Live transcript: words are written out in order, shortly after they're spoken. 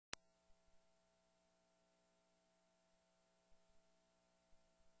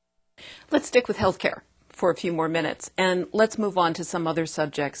Let's stick with healthcare for a few more minutes, and let's move on to some other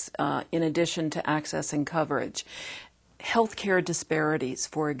subjects in addition to access and coverage. Healthcare disparities,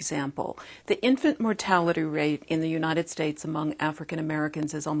 for example. The infant mortality rate in the United States among African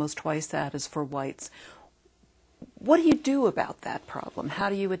Americans is almost twice that as for whites. What do you do about that problem? How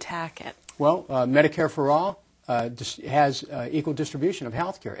do you attack it? Well, Medicare for All has equal distribution of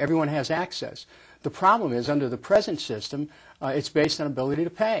health care. Everyone has access. The problem is, under the present system, it's based on ability to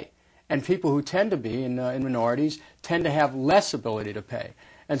pay. And people who tend to be in minorities tend to have less ability to pay.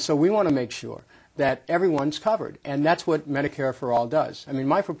 And so we want to make sure that everyone's covered. And that's what Medicare for All does. I mean,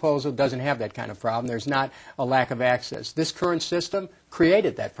 my proposal doesn't have that kind of problem. There's not a lack of access. This current system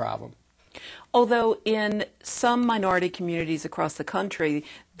created that problem. Although in some minority communities across the country,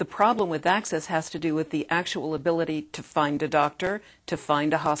 the problem with access has to do with the actual ability to find a doctor, to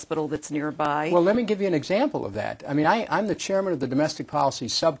find a hospital that's nearby. Well, let me give you an example of that. I mean, I'm the chairman of the Domestic Policy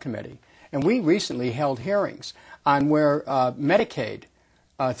Subcommittee, and we recently held hearings on where Medicaid,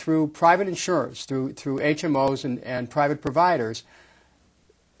 through private insurers, through HMOs and private providers,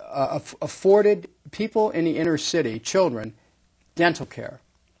 afforded people in the inner city, children, dental care.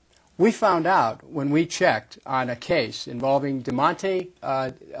 We found out when we checked on a case involving DeMonte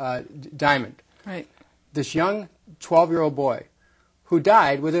Diamond, right, this young 12-year-old boy who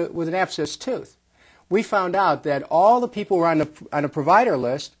died with an abscessed tooth. We found out that all the people who were on a provider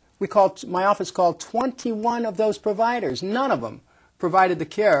list, my office called 21 of those providers. None of them provided the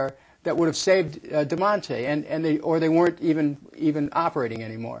care that would have saved DeMonte, or they weren't even operating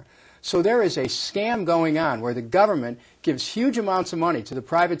anymore. So there is a scam going on where the government gives huge amounts of money to the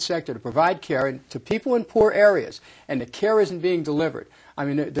private sector to provide care to people in poor areas, and the care isn't being delivered. I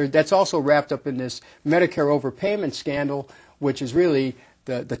mean, that's also wrapped up in this Medicare overpayment scandal, which is really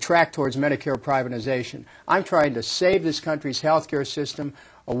the track towards Medicare privatization. I'm trying to save this country's health care system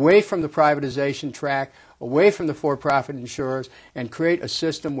away from the privatization track, away from the for-profit insurers, and create a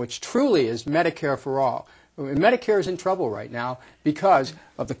system which truly is Medicare for all. Medicare is in trouble right now because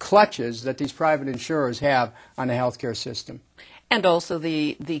of the clutches that these private insurers have on the health care system. And also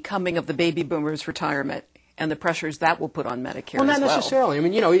the coming of the baby boomers' retirement and the pressures that will put on Medicare well, as not necessarily. I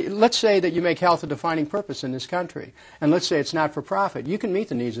mean, you know, let's say that you make health a defining purpose in this country, and let's say it's not for profit. You can meet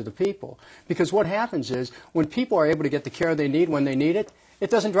the needs of the people. Because what happens is, when people are able to get the care they need when they need it, it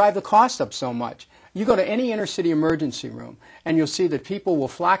doesn't drive the cost up so much. You go to any inner city emergency room, and you'll see that people will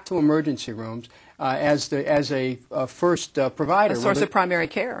flock to emergency rooms as a first provider. A source of primary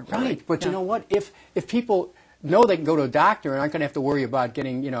care. Right, really. but yeah. You know what? If people know they can go to a doctor and aren't going to have to worry about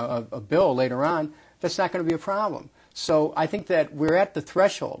getting a bill later on, that's not going to be a problem. So I think that we're at the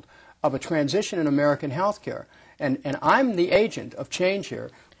threshold of a transition in American health care. And I'm the agent of change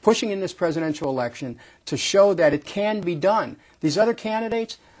here, pushing in this presidential election to show that it can be done. These other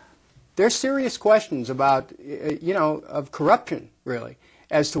candidates, there's serious questions about, of corruption, really,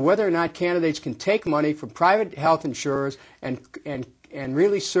 as to whether or not candidates can take money from private health insurers and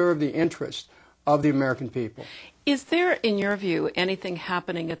really serve the interest of the American people. Is there, in your view, anything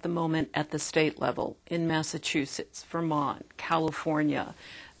happening at the moment at the state level in Massachusetts, Vermont, California,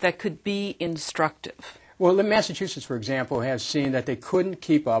 that could be instructive? Well, Massachusetts, for example, has seen that they couldn't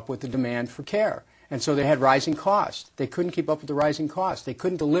keep up with the demand for care. And so they had rising costs. They couldn't keep up with the rising costs. They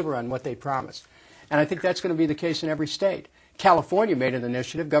couldn't deliver on what they promised. And I think that's going to be the case in every state. California made an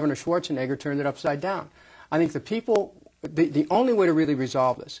initiative. Governor Schwarzenegger turned it upside down. I think the only way to really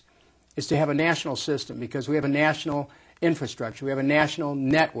resolve this is to have a national system, because we have a national infrastructure. We have a national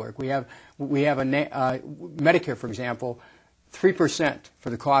network. We have Medicare, for example, 3% for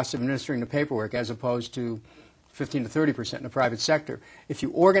the cost of administering the paperwork, as opposed to 15 to 30% in the private sector. If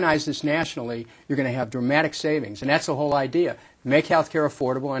you organize this nationally, you're going to have dramatic savings. And that's the whole idea. Make health care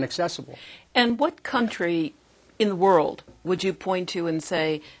affordable and accessible. And what country in the world would you point to and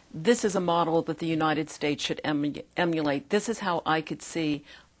say, this is a model that the United States should emulate? This is how I could see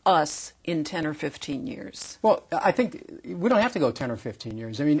us in 10 or 15 years? Well, I think we don't have to go 10 or 15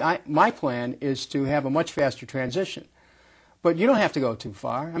 years. I mean, my plan is to have a much faster transition. But you don't have to go too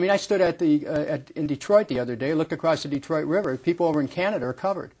far. I mean, I stood in Detroit the other day, looked across the Detroit River. People over in Canada are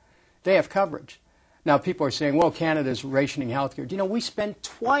covered. They have coverage. Now, people are saying, well, Canada's rationing health care. You know, we spend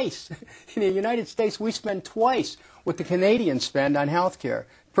twice. In the United States, we spend twice what the Canadians spend on health care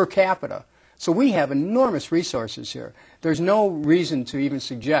per capita. So we have enormous resources here. There's no reason to even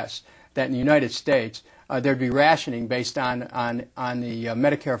suggest that in the United States there'd be rationing based on the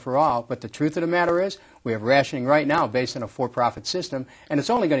Medicare for All. But the truth of the matter is, we have rationing right now based on a for-profit system, and it's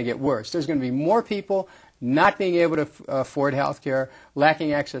only going to get worse. There's going to be more people not being able to afford health care,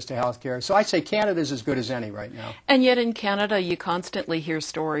 lacking access to health care. So I'd say Canada is as good as any right now. And yet in Canada, you constantly hear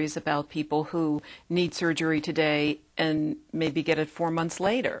stories about people who need surgery today and maybe get it 4 months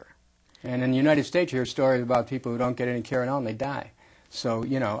later. And in the United States, you hear stories about people who don't get any care at all and they die. So,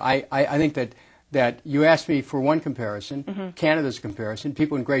 you know, I think that you asked me for one comparison, Canada's comparison.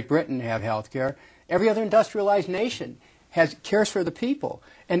 People in Great Britain have health care. Every other industrialized nation cares for the people.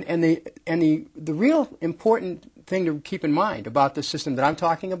 And the real important thing to keep in mind about the system that I'm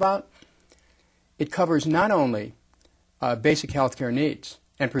talking about, it covers not only basic health care needs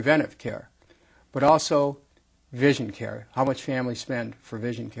and preventive care, but also vision care, how much families spend for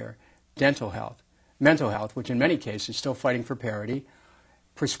vision care, dental health, mental health, which in many cases is still fighting for parity,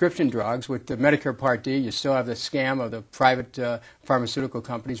 prescription drugs. With the Medicare Part D, you still have the scam of the private pharmaceutical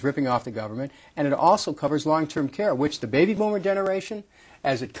companies ripping off the government. And it also covers long-term care, which the baby boomer generation,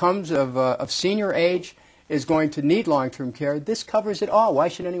 as it comes of senior age, is going to need long-term care. This covers it all. Why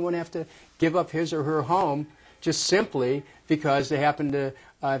should anyone have to give up his or her home just simply because they happen to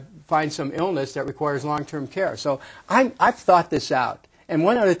find some illness that requires long-term care? So I've thought this out. And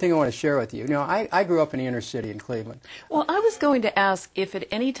one other thing I want to share with you. You know, I grew up in the inner city in Cleveland. Well, I was going to ask if at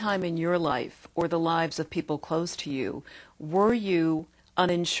any time in your life or the lives of people close to you, were you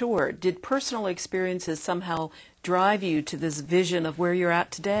uninsured? Did personal experiences somehow drive you to this vision of where you're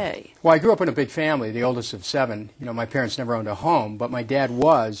at today? Well, I grew up in a big family, the oldest of 7. You know, my parents never owned a home, but my dad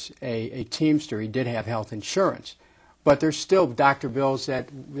was a teamster. He did have health insurance. But there's still doctor bills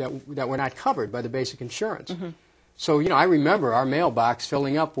that were not covered by the basic insurance. So, you know, I remember our mailbox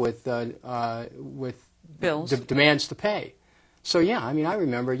filling up with Bills. Demands to pay. So, yeah, I mean, I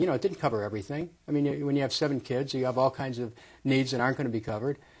remember, you know, it didn't cover everything. I mean, when you have 7 kids, you have all kinds of needs that aren't going to be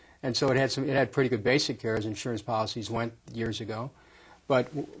covered. And so it had pretty good basic care as insurance policies went years ago. But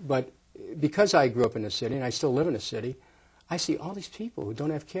because I grew up in the city, and I still live in the city, I see all these people who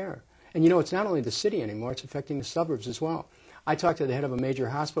don't have care. And, you know, it's not only the city anymore, it's affecting the suburbs as well. I talked to the head of a major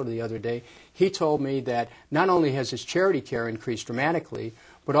hospital the other day. He told me that not only has his charity care increased dramatically,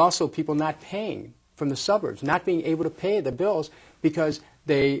 but also people not paying from the suburbs, not being able to pay the bills because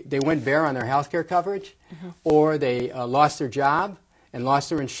they went bare on their health care coverage, or they lost their job and lost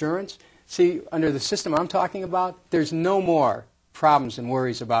their insurance. See, under the system I'm talking about, there's no more problems and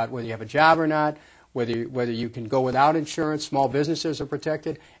worries about whether you have a job or not, whether you can go without insurance. Small businesses are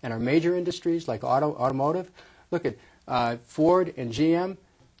protected, and our major industries like automotive. Look at Ford and GM,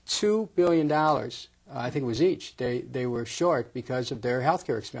 $2 billion, I think it was each. They were short because of their health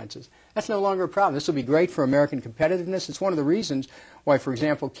care expenses. That's no longer a problem. This will be great for American competitiveness. It's one of the reasons why, for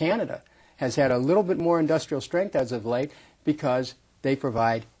example, Canada has had a little bit more industrial strength as of late, because they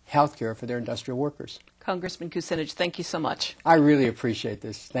provide health care for their industrial workers. Congressman Kucinich, thank you so much. I really appreciate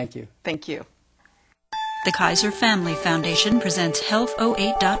this. Thank you. Thank you. The Kaiser Family Foundation presents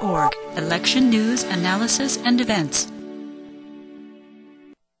Health08.org, election news, analysis, and events.